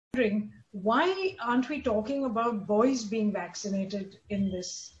wondering, why aren't we talking about boys being vaccinated in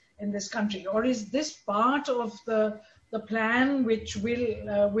this country? Or is this part of the plan which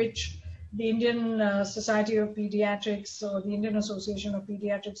the Indian Society of Pediatrics or the Indian Association of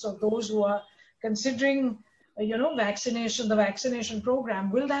Pediatrics, or those who are considering the vaccination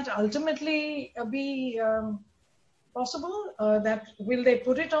program, will that ultimately be possible? That will they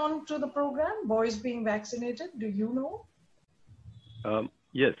put it on to the program, boys being vaccinated? Do you know?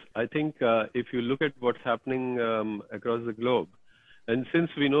 Yes, I think if you look at what's happening across the globe, and since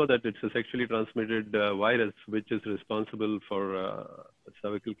we know that it's a sexually transmitted virus which is responsible for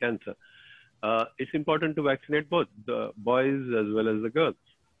cervical cancer, it's important to vaccinate both the boys as well as the girls.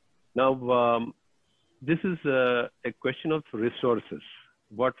 Now, this is a question of resources,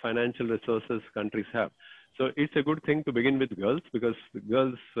 what financial resources countries have. So it's a good thing to begin with girls, because the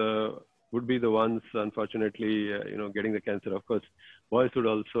girls would be the ones, unfortunately, getting the cancer. Of course, boys would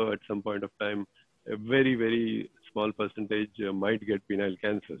also, at some point of time, a very, very small percentage might get penile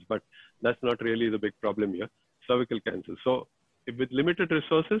cancers, but that's not really the big problem here, cervical cancer. So if with limited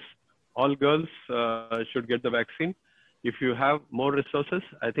resources, all girls should get the vaccine. If you have more resources,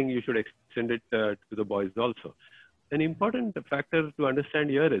 I think you should extend it to the boys also. An important factor to understand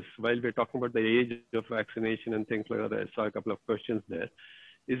here is, while we're talking about the age of vaccination and things like that, I saw a couple of questions there,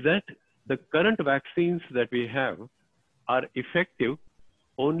 is that the current vaccines that we have are effective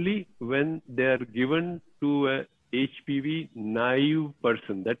only when they are given to a HPV naive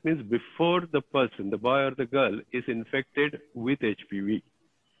person. That means before the person, the boy or the girl, is infected with HPV,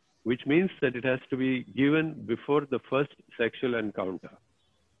 which means that it has to be given before the first sexual encounter.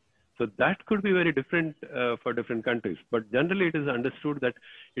 So that could be very different for different countries, but generally it is understood that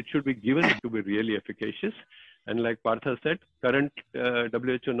it should be given to be really efficacious. And like Partha said, current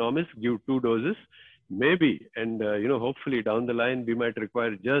WHO norm is give 2 doses, maybe, and hopefully down the line we might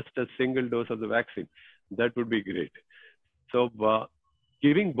require just a single dose of the vaccine. That would be great. So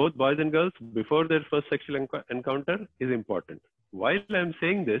giving both boys and girls before their first sexual encounter is important. While I'm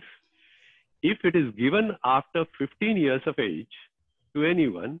saying this, if it is given after 15 years of age to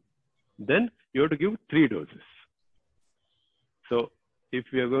anyone, then you have to give 3 doses. So if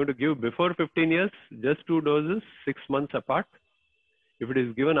we are going to give before 15 years, just 2 doses, 6 months apart. If it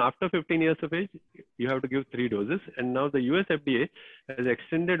is given after 15 years of age, you have to give 3 doses. And now the US FDA has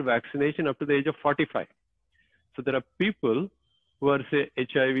extended vaccination up to the age of 45. So there are people who are, say,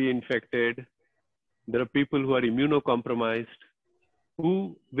 HIV infected. There are people who are immunocompromised,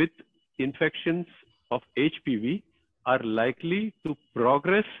 who with infections of HPV are likely to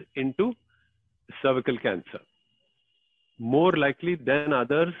progress into cervical cancer, more likely than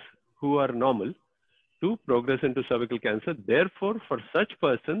others who are normal to progress into cervical cancer. Therefore, for such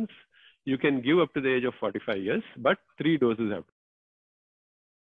persons, you can give up to the age of 45 years, but 3 doses have